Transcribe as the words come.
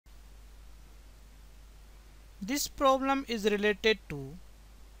This problem is related to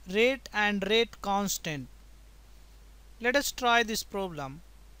rate and rate constant. Let us try this problem.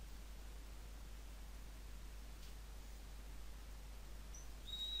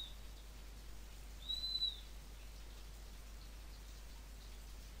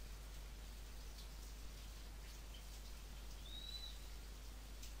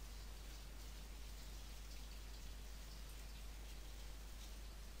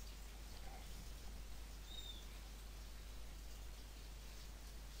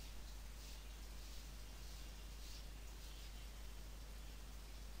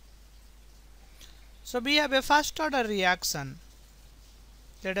 So we have a first order reaction.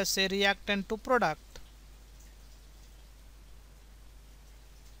 Let us say reactant to product.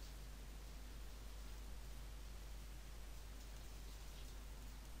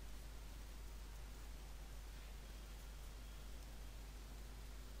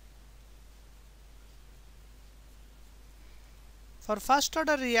 For first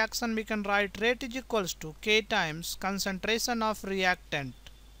order reaction we can write rate is equals to K times concentration of reactant.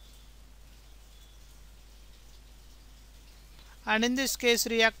 And in this case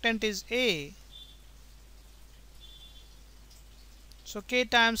reactant is A. So K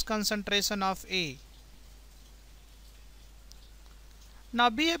times concentration of A. Now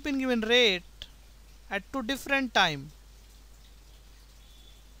B have been given rate at two different time.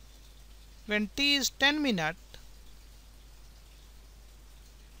 When T is 10 minutes,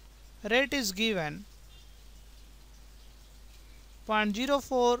 rate is given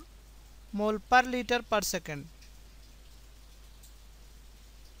 0.04 mole per liter per second.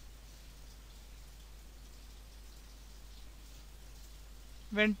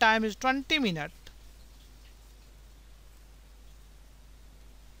 When time is 20 minutes,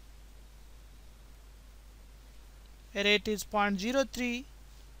 rate is 0.03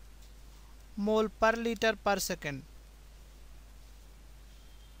 mole per liter per second.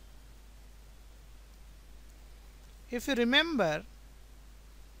 If you remember,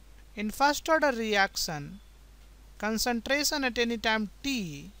 in first order reaction, concentration at any time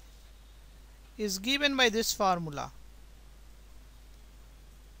T is given by this formula.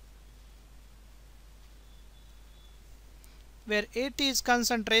 Where AT is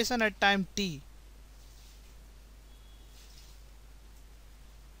concentration at time T.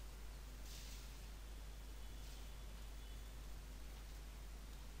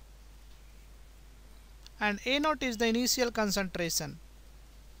 And A naught is the initial concentration.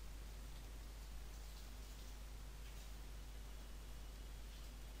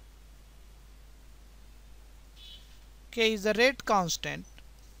 K is the rate constant.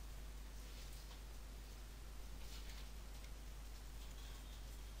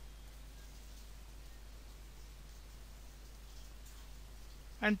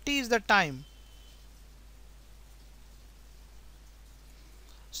 And T is the time.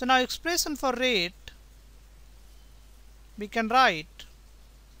 So now expression for rate we can write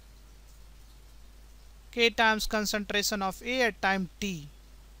K times concentration of A at time T.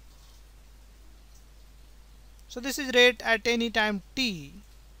 So this is rate at any time T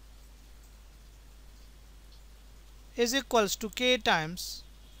is equals to K times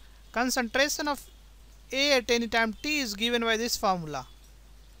concentration of A at any time T is given by this formula.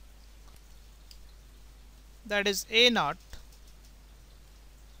 That is A naught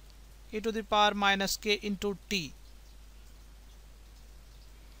e to the power minus K into T.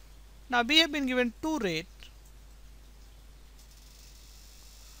 Now we have been given two rate.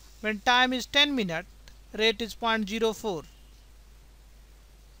 When time is 10 minutes, rate is 0.04.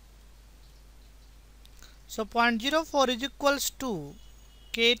 So 0.04 is equals to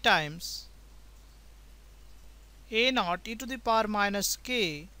K times A naught e to the power minus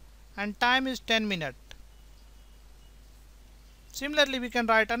K, and time is 10 minutes. Similarly, we can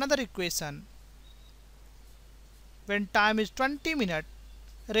write another equation. When time is 20 minutes,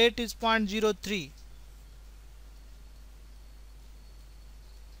 rate is 0.03.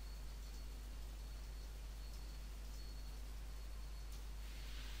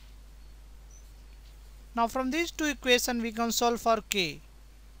 Now from these two equations we can solve for K.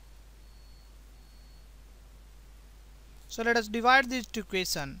 So let us divide these two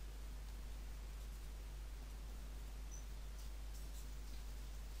equations.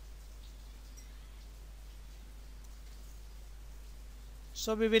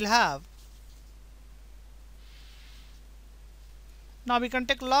 So we will have, now we can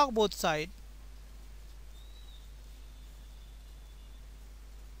take log both sides.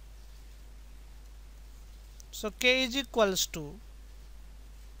 So K is equals to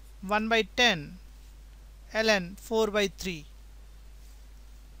 1 by 10 ln 4 by 3.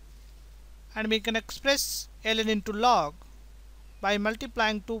 and we can express ln into log by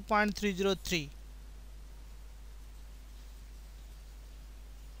multiplying 2.303.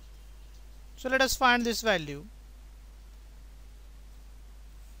 So let us find this value.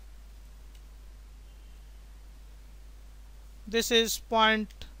 This is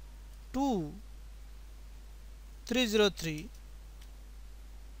 0.2303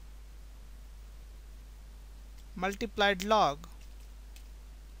 multiplied log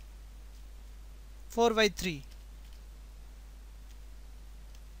 4 by 3.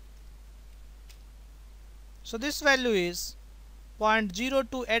 So this value is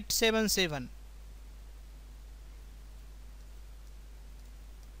 0.02877.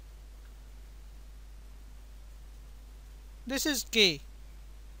 This is K,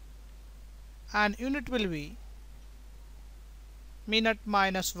 and unit will be minute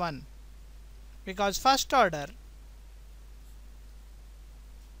minus 1, because first order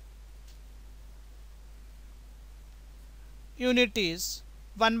unit is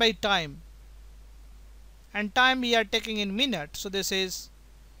 1 by time, and time we are taking in minute, so this is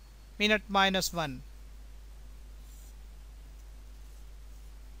minute minus 1.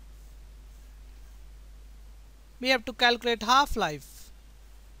 We have to calculate half-life,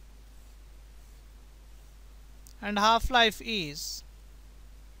 and half-life is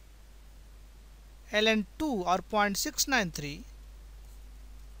ln 2 or 0.693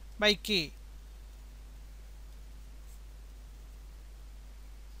 by K.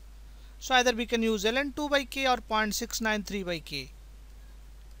 So either we can use ln 2 by K or 0.693 by K.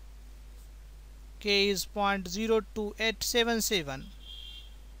 K is 0.02877.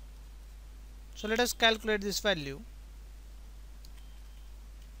 So let us calculate this value.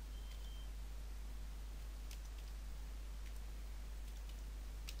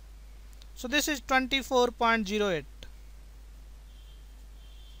 So this is 24.08.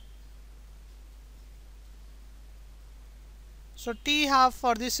 So T half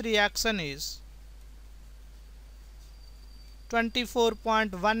for this reaction is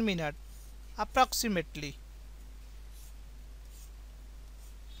 24.1 minute approximately.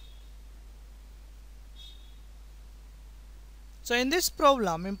 So in this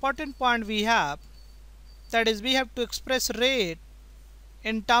problem, important point we have, that is, we have to express rate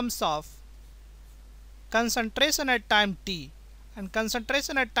in terms of concentration at time t, and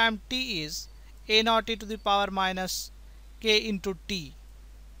concentration at time t is a naught e to the power minus k into t.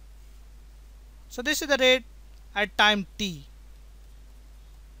 So this is the rate at time t.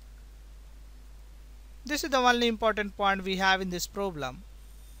 This is the only important point we have in this problem.